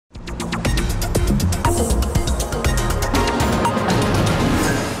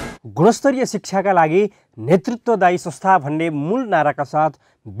गुणस्तरीय शिक्षाका लागि नेतृत्वदायी संस्था भन्ने मूल नाराका साथ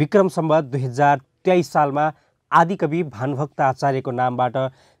विक्रम सम्वत 2023 सालमा आदिकवि भानुभक्त आचार्यको नामबाट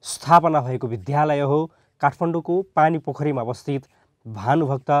स्थापना भएको विद्यालय हो काठमाडौँको पानीपोखरीमा अवस्थित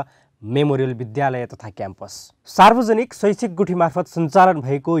भानुभक्त मेमोरियल विद्यालय तथा क्याम्पस। सार्वजनिक शैक्षिक गुठी मार्फत सञ्चालन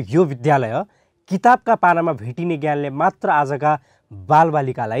भएको यो विद्यालय किताबका पानामा भेटिने ज्ञानले मात्र आजका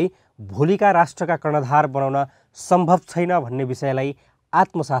बालबालिकालाई भोलिका राष्ट्रका कर्णधार बनाउन सम्भव छैन भन्ने विषयलाई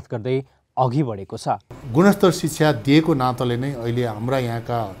आत्मसात गर्दै अघि बढेको छ। गुणस्तर शिक्षा दिएको नाताले नै अहिले हाम्रा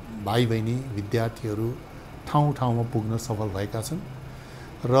यहाँका भाइ बहिनी विद्यार्थीहरू ठाउँ ठाउँमा पुग्न सफल भएका छन्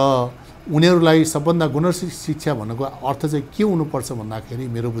र उनीहरूलाई सबभन्दा गुणस्तर शिक्षा भन्नुको अर्थ चाहिँ के हुनुपर्छ भन्दाखेरि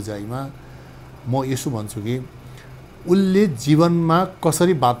मेरो बुझाइमा म यसो भन्छु कि उसले जीवनमा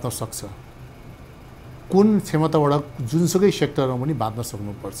कसरी बाँच्न सक्छ, कुन क्षमताबाट जुनसुकै सेक्टरमा पनि बाँच्न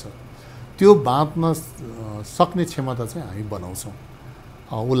सक्नुपर्छ, त्यो बाँच्न सक्ने क्षमता चाहिँ हामी बनाउँछौँ।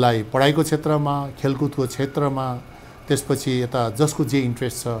 उसलाई पढाइको क्षेत्रमा, खेलकुदको क्षेत्रमा, त्यसपछि यता जसको जे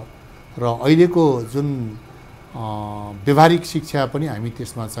इन्ट्रेस्ट छ र अहिलेको जुन व्यावहारिक शिक्षा पनि हामी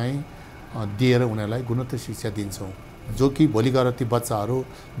त्यसमा चाहिँ दिएर उनीहरूलाई गुणस्तर शिक्षा दिन्छौँ, जो कि भोलि गएर ती बच्चाहरू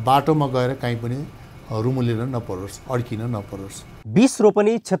बाटोमा गएर कहीँ पनि रुमुलेर नपरोस्, अड्किन नपरोस्। 20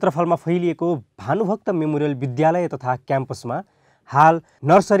 रोपनी क्षेत्रफलमा फैलिएको भानुभक्त मेमोरियल विद्यालय तथा क्याम्पसमा हाल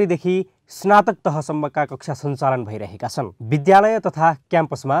नर्सरीदेखि स्नातक तहसम्मका कक्षा सञ्चालन भइरहेका छन्। विद्यालय तथा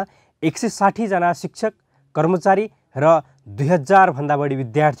क्याम्पसमा 160 जना शिक्षक, कर्मचारी र 2000 भन्दा बढी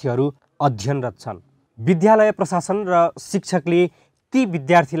विद्यार्थीहरू अध्ययनरत छन्। विद्यालय प्रशासन र शिक्षकले ती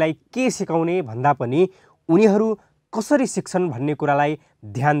विद्यार्थीलाई के सिकाउने भन्दा पनि उनीहरू कसरी सिक्छन् भन्ने कुरालाई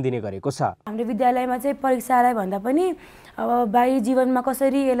ध्यान दिने गरेको छ। हाम्रो विद्यालयमा चाहिँ परीक्षालाई भन्दा पनि अब बाहिरी जीवनमा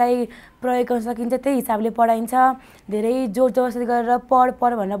कसरी यसलाई प्रयोग गर्न सकिन्छ त्यही हिसाबले पढाइन्छ। धेरै जोर जबरजस्ती गरेर पढ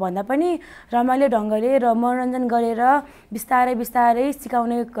भनेर भन्दा पनि रमाइलो ढङ्गले र मनोरञ्जन गरेर बिस्तारै बिस्तारै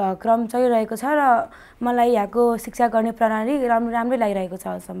सिकाउने क्रम चलिरहेको छ र मलाई यहाँको शिक्षा गर्ने प्रणाली राम्रै लागिरहेको छ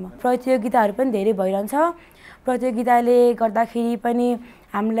अहिलेसम्म। प्रतियोगिताहरू पनि धेरै भइरहन्छ। प्रतियोगिताले गर्दाखेरि पनि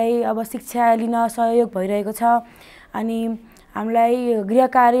हामीलाई अब शिक्षा लिन सहयोग भइरहेको छ। अनि हामीलाई गृह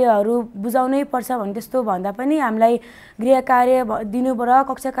कार्यहरू बुझाउनै पर्छ भने त्यस्तो भन्दा पनि हामीलाई गृह कार्य दिनु र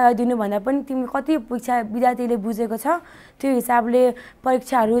कक्षा कार्य दिनु भन्दा पनि तिमी कति विद्यार्थीले बुझेको छ त्यो हिसाबले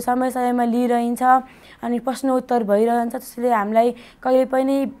परीक्षाहरू समय समयमा लिइरहन्छ अनि प्रश्न उत्तर भइरहन्छ। त्यसले हामीलाई कहिले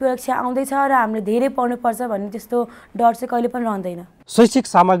पनि परीक्षा आउँदैछ र हामीले धेरै पढ्नुपर्छ भन्ने त्यस्तो डर चाहिँ कहिले पनि रहँदैन। शैक्षिक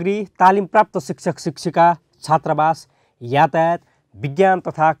सामग्री, तालिम प्राप्त शिक्षक शिक्षिका, छात्रावास, यातायात, विज्ञान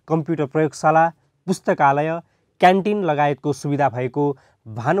तथा कम्प्युटर प्रयोगशाला, पुस्तकालय, क्यान्टिन लगायतको सुविधा भएको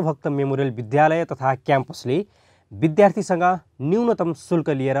भानुभक्त मेमोरियल विद्यालय तथा क्याम्पसले विद्यार्थीसँग न्यूनतम शुल्क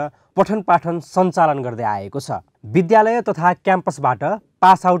लिएर पठन पाठन सञ्चालन गर्दै आएको छ। विद्यालय तथा क्याम्पसबाट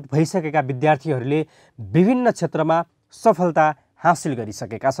पास आउट भइसकेका विद्यार्थीहरूले विभिन्न क्षेत्रमा सफलता हासिल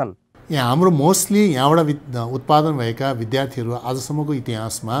गरिसकेका छन्। यहाँ हाम्रो मोस्टली यहाँबाट उत्पादन भएका विद्यार्थीहरू आजसम्मको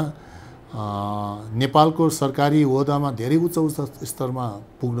इतिहासमा नेपालको सरकारी ओहदामा धेरै उच्च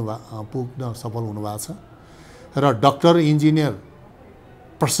स्तरमा पुग्न सफल हुनुभएको छ र डाक्टर, इन्जिनियर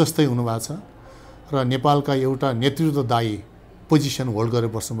प्रशस्तै हुनुभएको छ र नेपालका एउटा नेतृत्वदायी पोजिसन होल्ड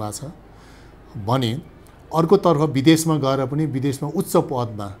गरेर बस्नु भएको छ भने अर्कोतर्फ विदेशमा गएर पनि विदेशमा उच्च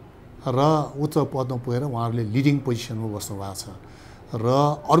पदमा पुगेर उहाँहरूले लिडिङ पोजिसनमा बस्नु भएको छ। र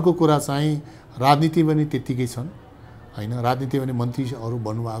अर्को कुरा चाहिँ राजनीति पनि त्यत्तिकै छन् हैन, राजनीति पनि मन्त्रीहरू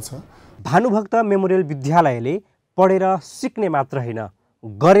बन्नुभएको छ। भानुभक्त मेमोरियल विद्यालयले पढेर सिक्ने मात्र होइन,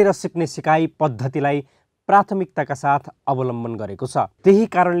 गरेर सिक्ने सिकाइ पद्धतिलाई प्राथमिकताका साथ अवलम्बन गरेको छ। त्यही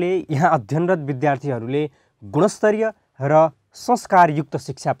कारणले यहाँ अध्ययनरत विद्यार्थीहरूले गुणस्तरीय र संस्कारयुक्त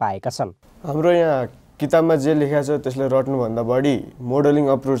शिक्षा पाएका छन्। हाम्रो यहाँ किताबमा जे लेखेको छ त्यसले रट्नुभन्दा बढी मोडलिङ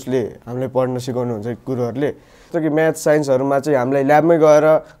अप्रोचले हामीलाई पढ्न सिकाउनुहुन्छ कुरोहरूले। जस्तो कि म्याथ साइन्सहरूमा चाहिँ हामीलाई ल्याबमै गएर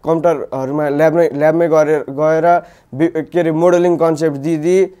कम्प्युटरहरूमा ल्याबमै गएर के अरे मोडलिङ कन्सेप्ट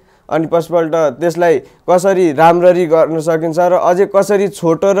दिदी अनि पछिपल्ट त्यसलाई कसरी राम्ररी गर्न सकिन्छ र अझै कसरी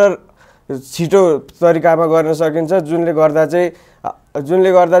छोटो र छिटो तरिकामा गर्न सकिन्छ जुनले गर्दा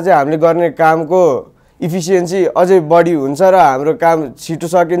चाहिँ हामीले गर्ने कामको इफिसियन्सी अझै बढी हुन्छ र हाम्रो काम छिटो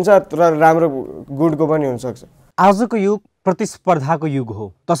सकिन्छ र राम्रो गुणको पनि हुनसक्छ। आजको युग प्रतिस्पर्धाको युग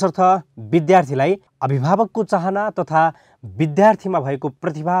हो, तसर्थ विद्यार्थीलाई अभिभावकको चाहना तथा विद्यार्थीमा भएको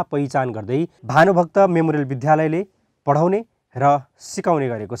प्रतिभा पहिचान गर्दै भानुभक्त मेमोरियल विद्यालयले पढाउने र सिकाउने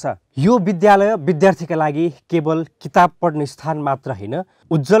गरेको छ। यो विद्यालय विद्यार्थीका लागि केवल किताब पढ्ने स्थान मात्र होइन,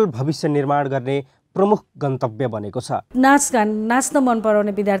 उज्जवल भविष्य निर्माण गर्ने प्रमुख गन्तव्य बनेको छ। नाच्न मन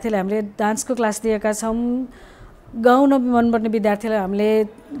पराउने विद्यार्थीलाई हामीले डान्सको क्लास दिएका छौँ, गाउन मनपर्ने विद्यार्थीलाई हामीले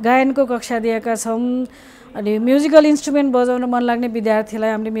गायनको कक्षा दिएका छौँ, अनि म्युजिकल इन्स्ट्रुमेन्ट बजाउन मन लाग्ने विद्यार्थीलाई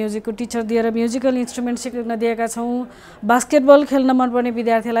हामीले म्युजिकको टिचर दिएर म्युजिकल इन्स्ट्रुमेन्ट सिक्न दिएका छौँ। बास्केटबल खेल्न मनपर्ने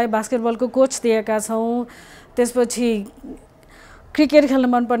विद्यार्थीलाई बास्केटबलको कोच दिएका छौँ। त्यसपछि क्रिकेट खेल्न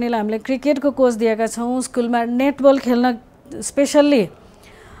मनपर्नेलाई हामीले क्रिकेटको कोच दिएका छौँ। स्कुलमा नेटबल खेल्न स्पेसल्ली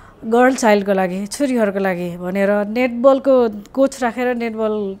गर्ल चाइल्डको लागि, छोरीहरूको लागि भनेर नेटबलको कोच राखेर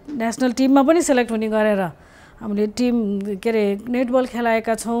नेटबल नेसनल टिममा पनि सेलेक्ट हुने गरेर हामीले टिम नेटबल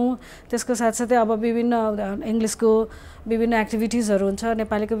खेलाएका छौँ। त्यसको साथसाथै अब विभिन्न इङ्ग्लिसको विभिन्न एक्टिभिटिजहरू हुन्छ,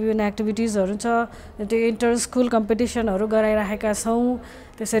 नेपालीको विभिन्न एक्टिभिटिजहरू हुन्छ, त्यो इन्टर स्कुल कम्पिटिसनहरू गराइराखेका छौँ।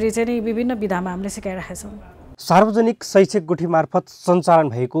 त्यसरी चाहिँ नि विभिन्न विधामा हामीले सिकाइरहेका छौँ। सार्वजनिक शैक्षिक गुठी मार्फत सञ्चालन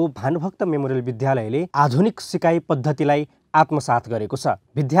भएको भानुभक्त मेमोरियल विद्यालयले आधुनिक सिकाइ पद्धतिलाई आत्मसात गरेको छ।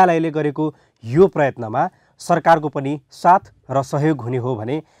 विद्यालयले गरेको यो प्रयत्नमा सरकारको पनि साथ र सहयोग हुने हो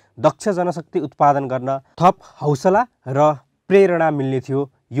भने दक्ष जनशक्ति उत्पादन गर्न थप हौसला र प्रेरणा मिल्ने थियो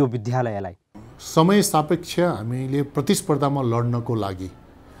यो विद्यालयलाई। समय सापेक्ष हामीले प्रतिस्पर्धामा लड्नको लागि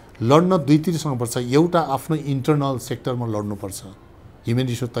लड्न दुई तिरसँग पर्छ। एउटा आफ्नो इन्टरनल सेक्टरमा लड्नुपर्छ, ह्युमन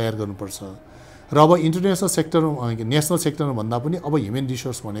रिसोर्स तयार गर्नुपर्छ र अब इन्टरनेसनल सेक्टरमा नेसनल सेक्टरमा भन्दा पनि अब ह्युमन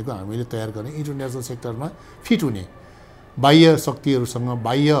रिसोर्स भनेको हामीले तयार गर्ने इन्टरनेसनल सेक्टरमा फिट हुने, बाह्य शक्तिहरूसँग,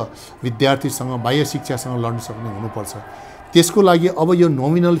 बाह्य विद्यार्थीसँग, बाह्य शिक्षासँग लड्न सक्ने हुनुपर्छ। त्यसको लागि अब यो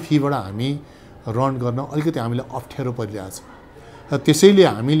नोमिनल फीबाट हामी रन गर्न अलिकति हामीलाई अप्ठ्यारो परिरहेछ र त्यसैले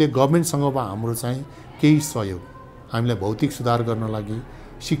हामीले गभर्मेन्टसँग हाम्रो चाहिँ केही सहयोग हामीलाई भौतिक सुधार गर्न लागि,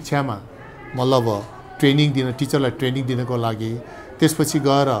 शिक्षामा मतलब ट्रेनिङ दिन, टिचरलाई ट्रेनिङ दिनको लागि, त्यसपछि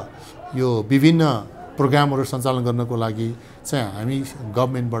गएर यो विभिन्न प्रोग्रामहरू सञ्चालन गर्नको लागि चाहिँ हामी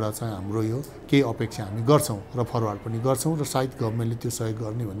गभर्मेन्टबाट चाहिँ हाम्रो यो केही अपेक्षा हामी गर्छौँ र फरवार्ड पनि गर्छौँ र सायद गभर्मेन्टले त्यो सहयोग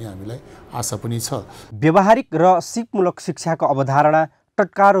गर्ने भन्ने हामीलाई आशा पनि छ। व्यावहारिक र सिपमूलक शिक्षाको अवधारणा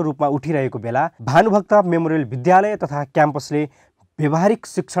टटकारो रूपमा उठिरहेको बेला भानुभक्त मेमोरियल विद्यालय तथा क्याम्पसले व्यावहारिक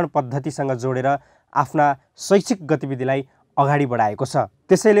शिक्षण पद्धतिसँग जोडेर आफ्ना शैक्षिक गतिविधिलाई अगाडि बढाएको छ।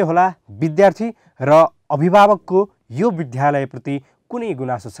 त्यसैले होला विद्यार्थी र अभिभावकको यो विद्यालयप्रति कुनै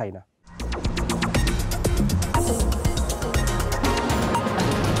गुनासो छैन।